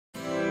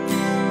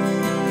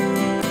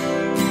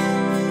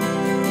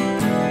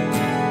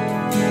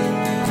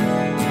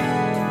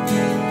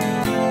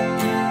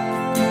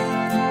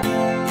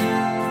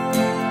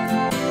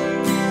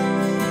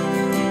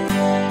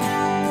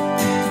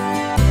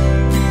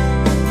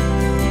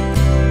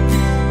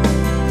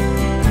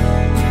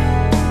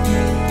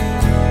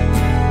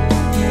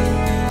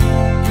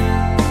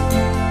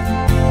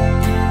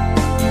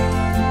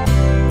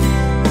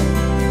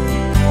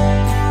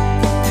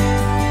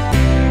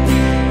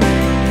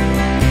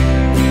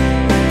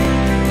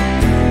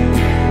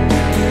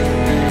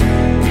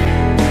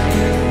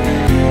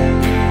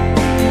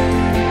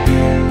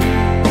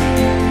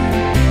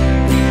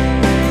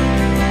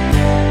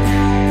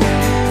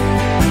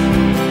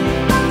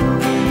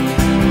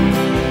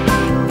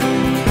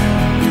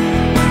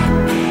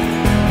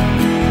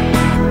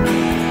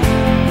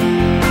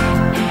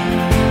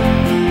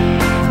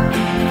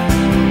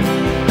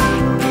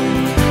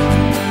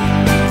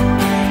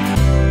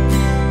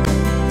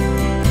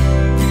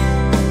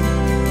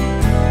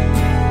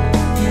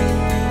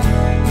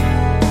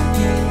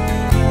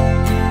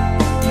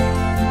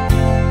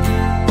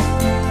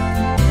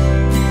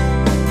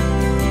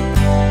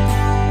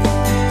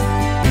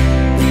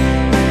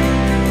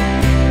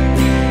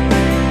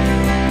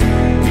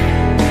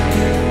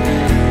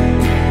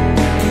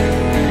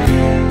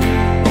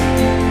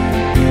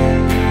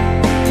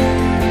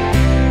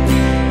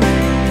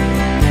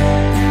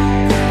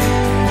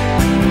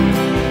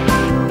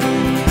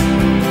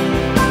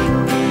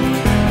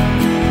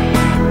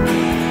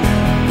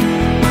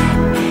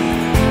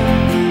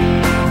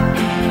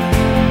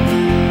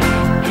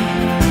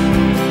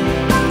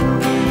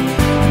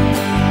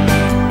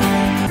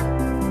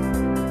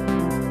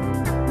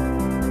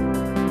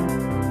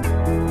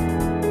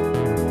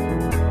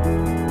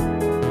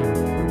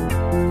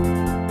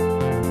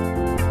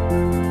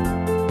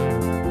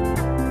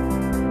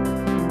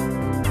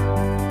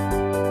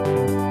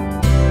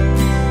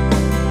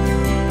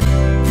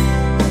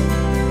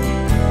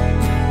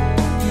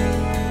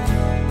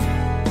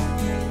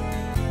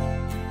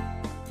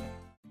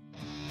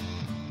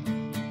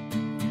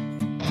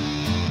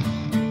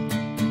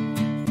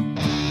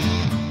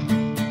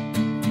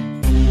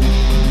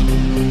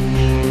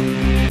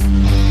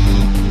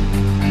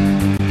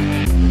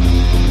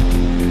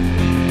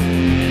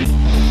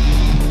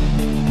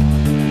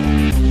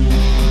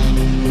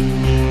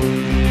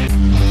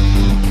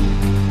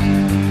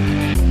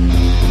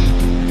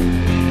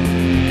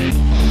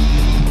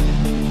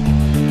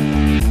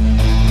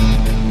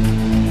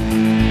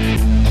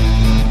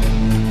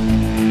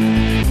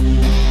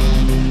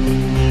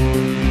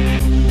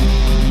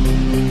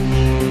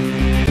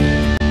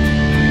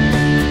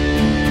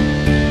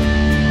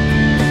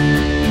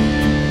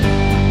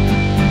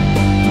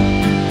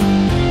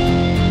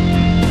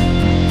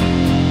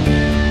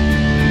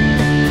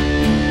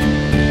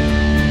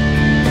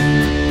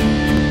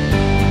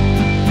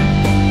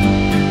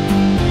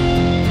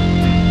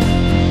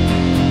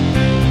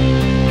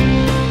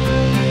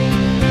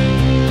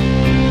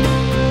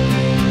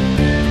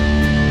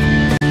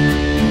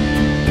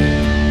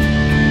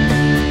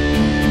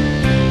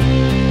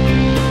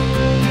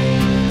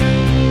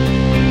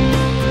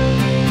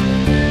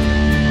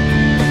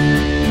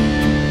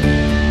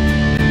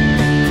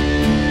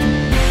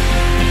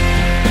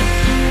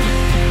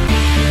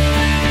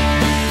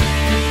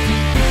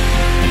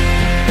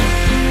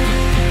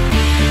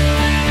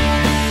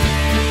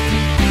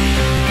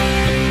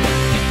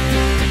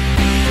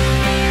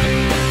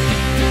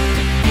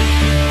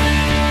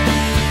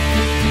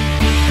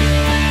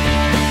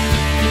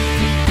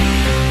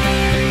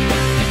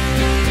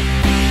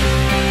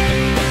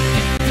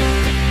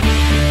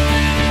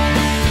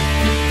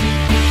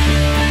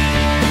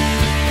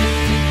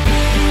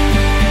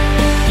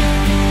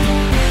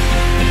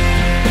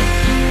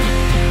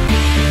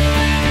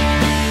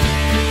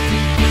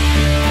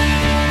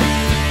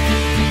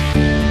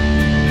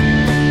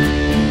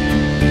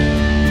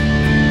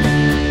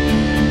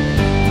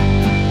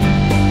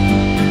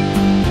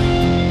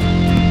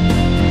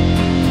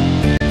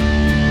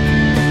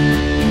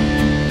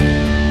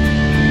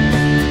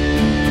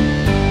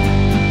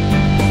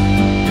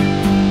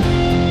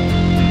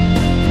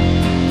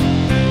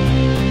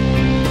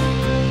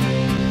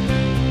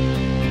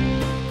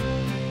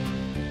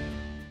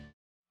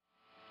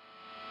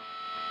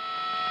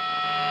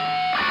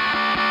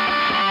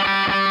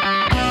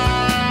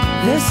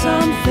There's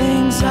some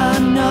things I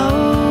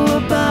know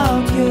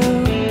about you.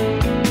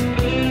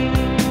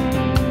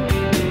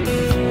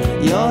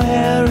 Your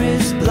hair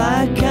is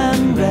black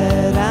and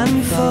red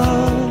and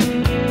full,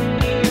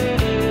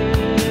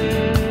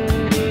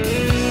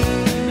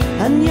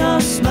 and your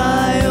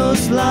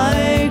smile's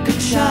like a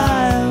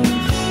child's.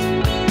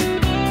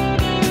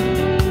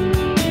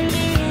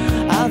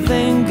 I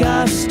think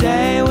I'll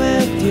stay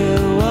with you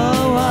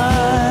a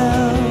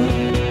while.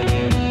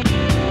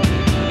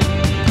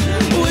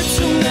 With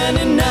too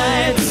many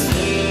nights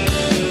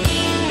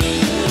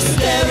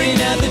staring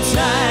at the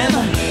time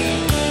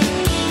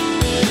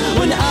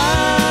when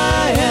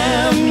I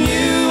am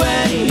you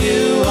and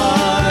you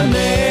are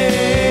me.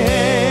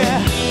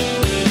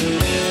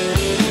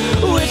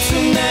 With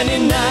too many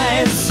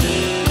nights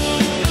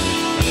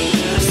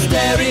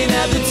staring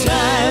at the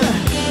time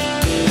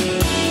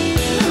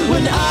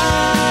when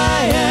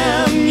I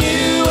am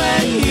you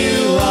and you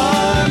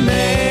are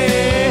me.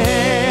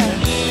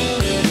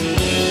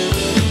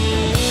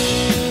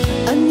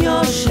 And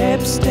your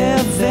shape's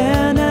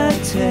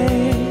divinity.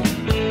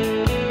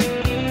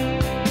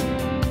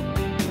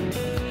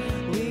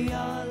 We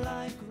are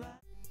like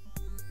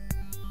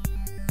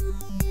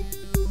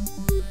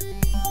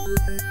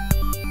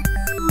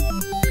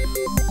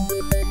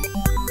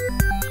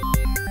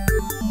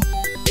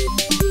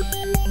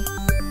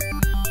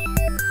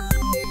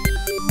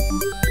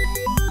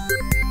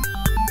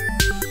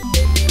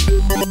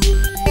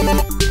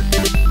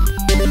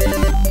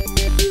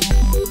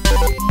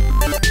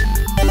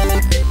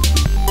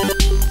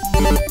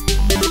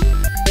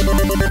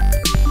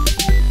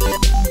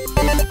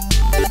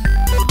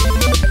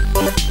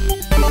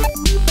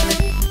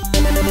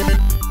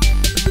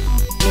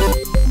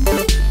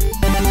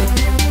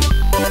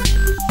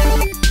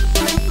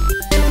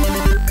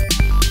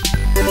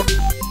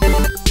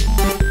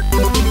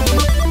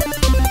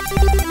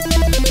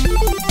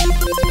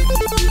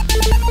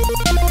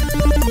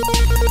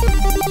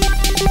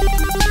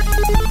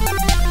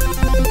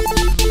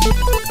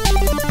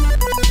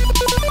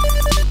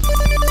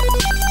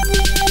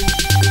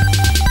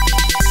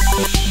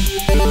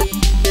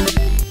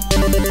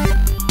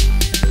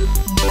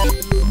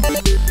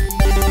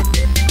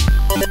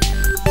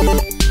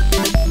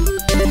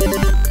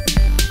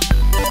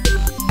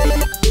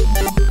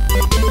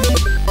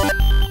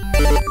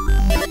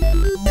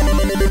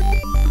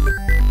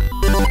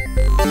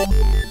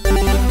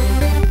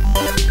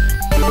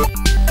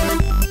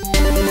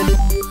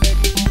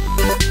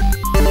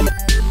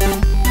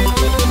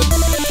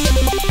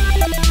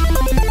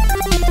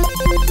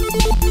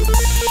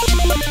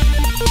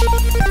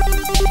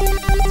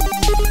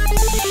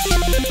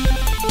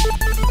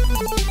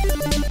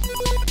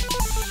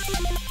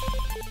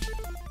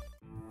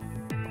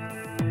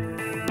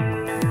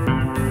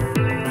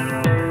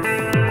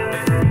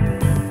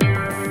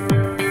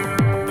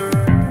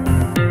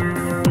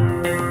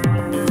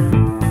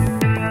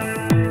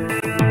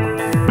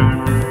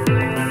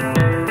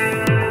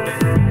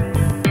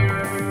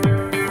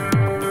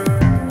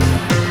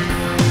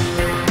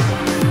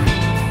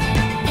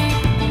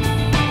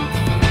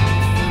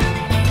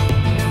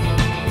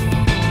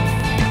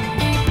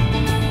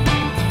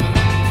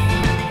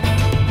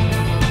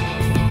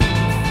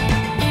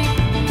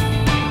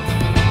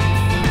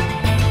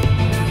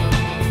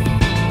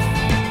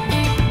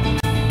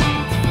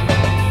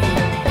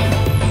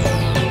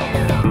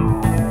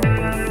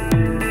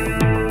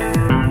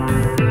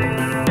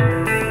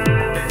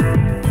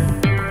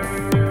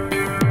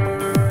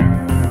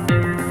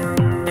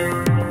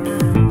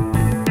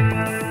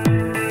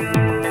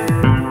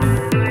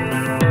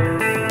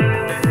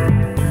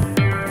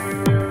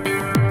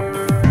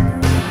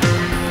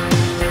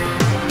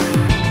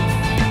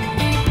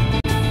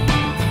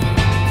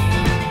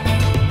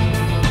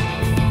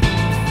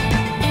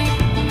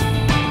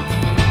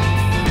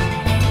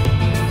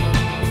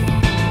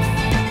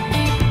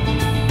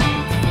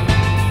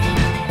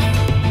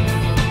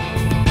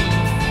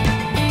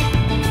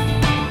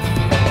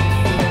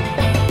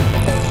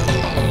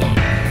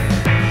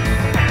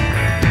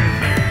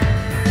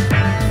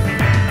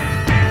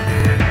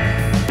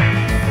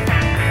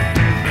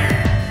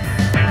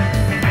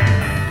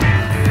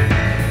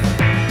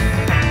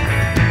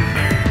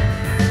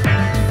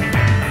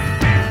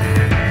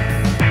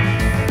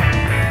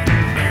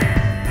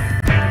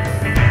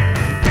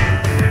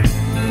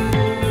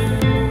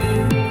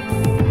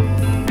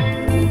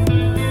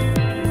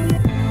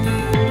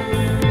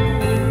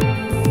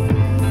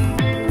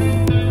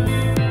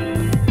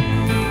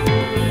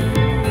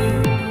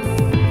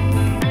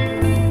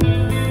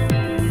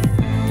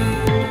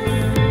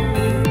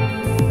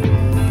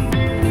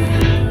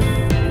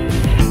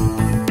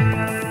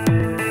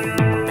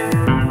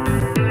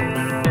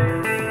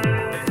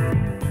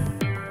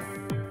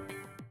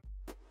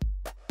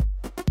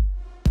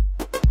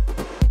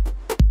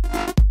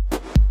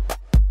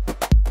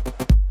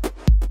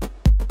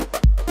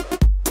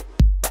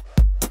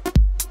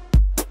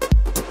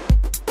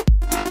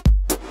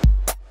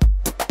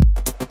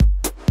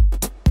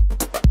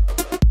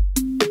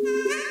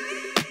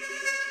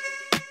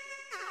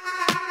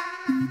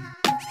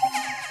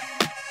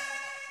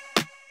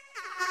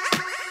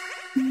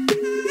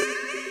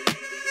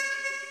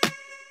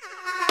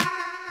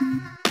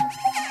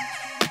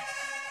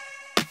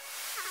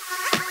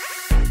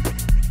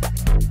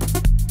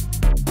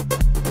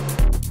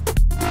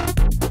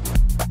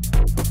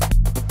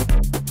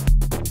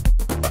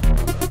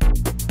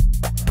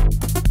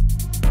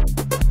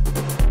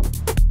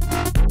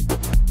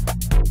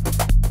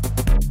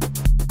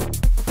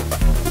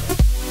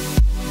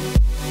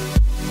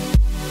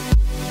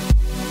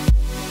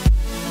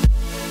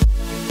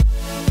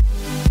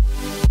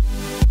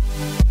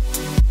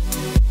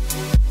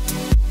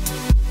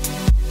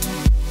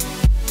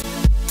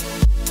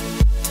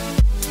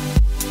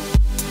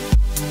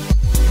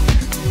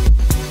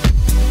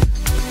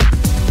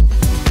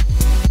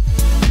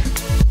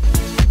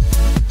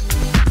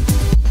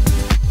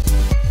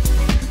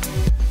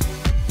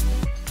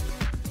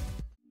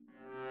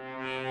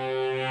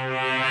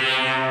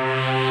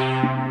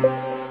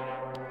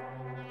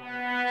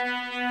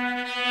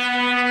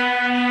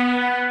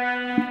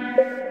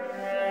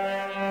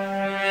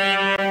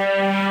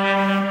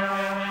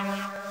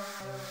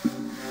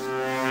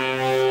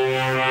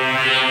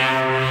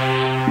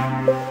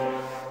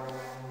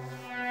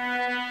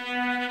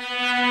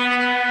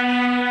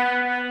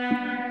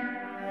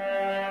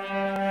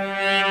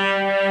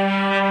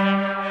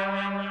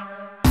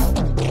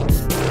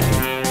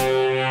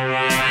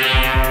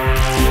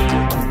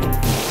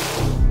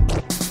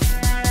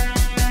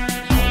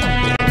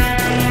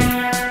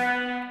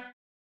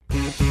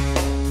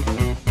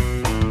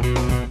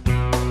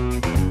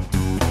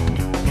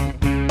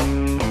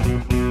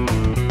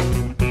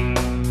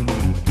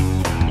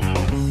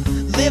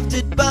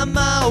Lifted by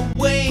my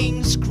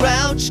wings,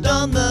 crouched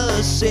on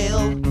the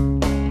sill,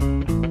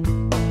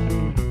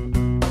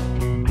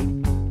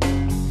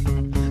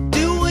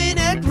 doing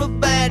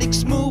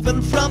acrobatics,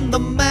 moving from the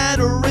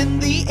matter in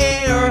the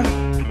air.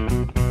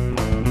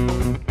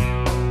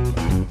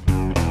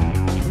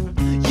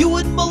 You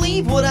wouldn't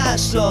believe what I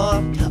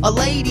saw, a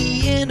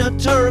lady in a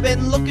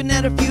turban looking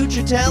at her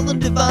future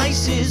talent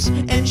devices,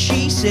 and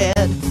she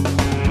said,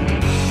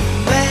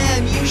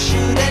 "Man, you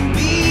shouldn't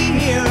be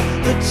here.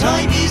 The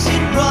time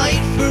isn't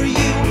right for you.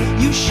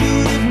 You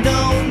should have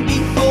known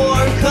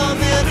before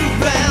coming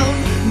around.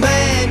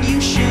 Man, you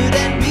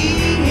shouldn't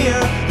be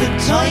here. The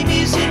time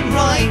isn't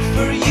right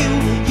for you.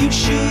 You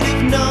should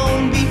have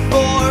known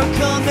before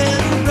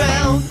coming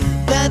around."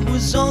 That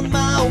was on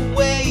my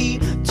way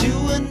to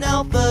an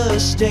alpha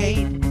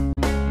state.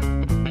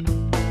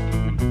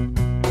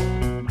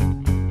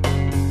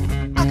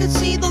 I could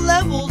see the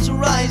levels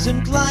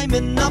rising,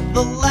 climbing up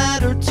the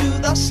ladder to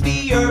the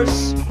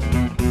spheres.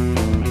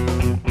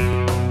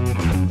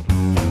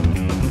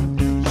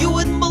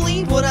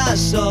 What I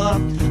saw,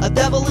 a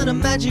devil in a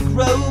magic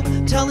robe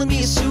telling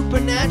me a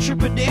supernatural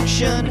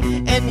prediction,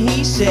 and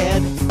he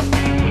said,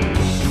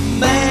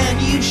 "Man,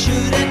 you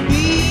shouldn't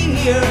be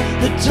here.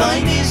 The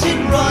time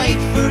isn't right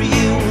for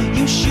you.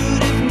 You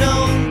should have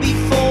known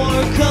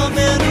before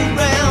coming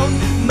around.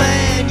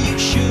 Man, you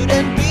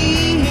shouldn't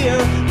be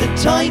here. The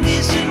time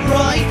isn't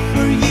right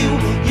for you.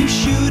 You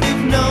should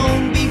have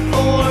known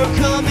before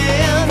coming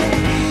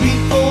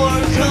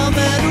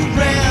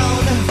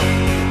around.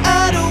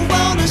 I don't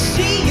wanna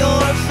see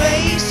your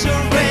face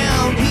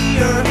around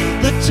here.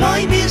 The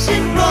time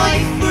isn't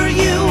right for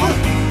you.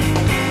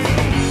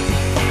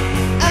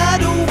 I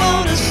don't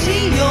wanna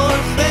see your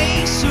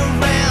face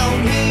around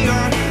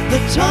here.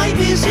 The time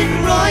isn't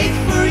right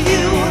for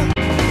you."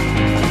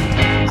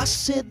 I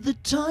said the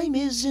time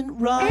isn't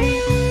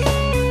right.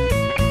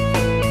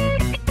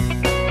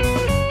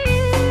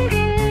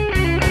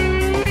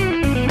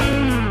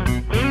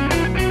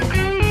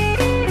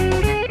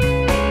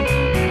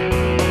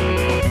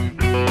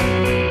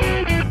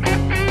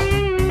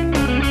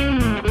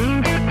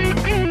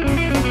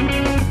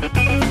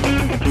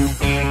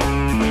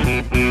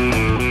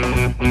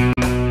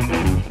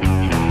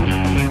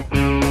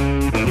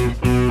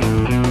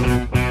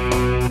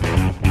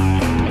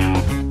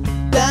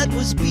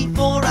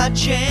 Before I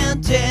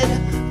chanted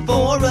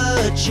for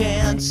a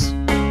chance,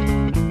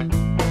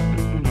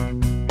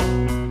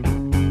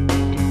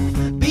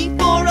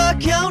 before I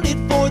counted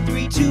 4,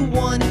 3, 2,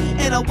 1,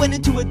 and I went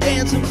into a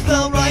dance and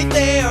fell right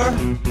there.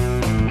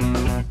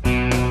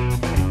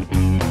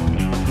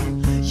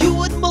 You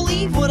wouldn't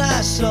believe what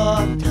I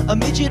saw, a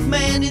midget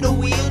man in a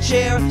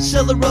wheelchair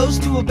sell a rose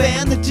to a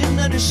band that didn't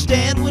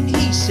understand when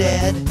he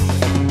said,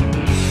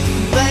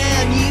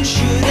 "Man, you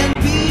shouldn't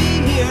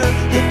be here.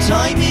 The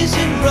time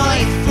isn't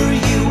right for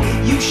you.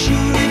 You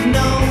should have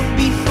known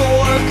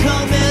before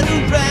coming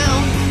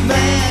around.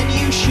 Man,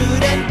 you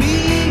shouldn't be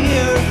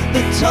here.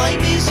 The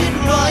time isn't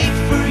right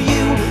for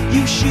you.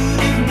 You should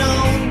have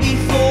known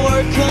before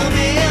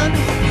coming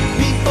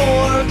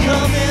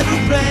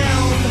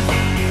around.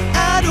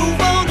 I don't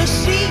wanna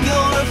see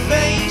your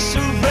face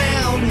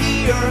around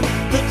here.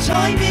 The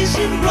time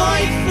isn't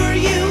right for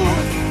you.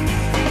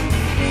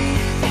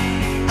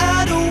 I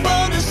don't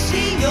wanna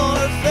see your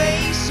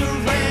face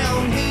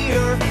around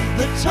here.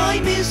 The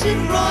time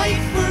isn't right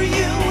for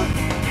you.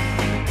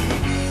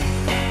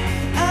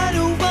 I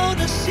don't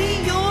wanna see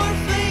your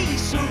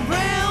face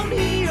around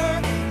here.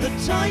 The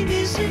time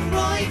isn't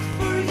right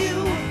for you.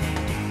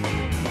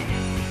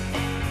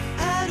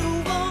 I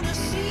don't wanna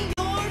see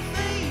your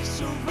face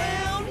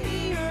around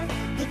here.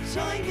 The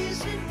time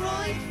isn't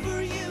right for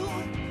you.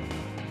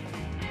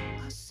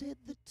 I said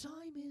the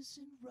time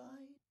isn't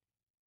right.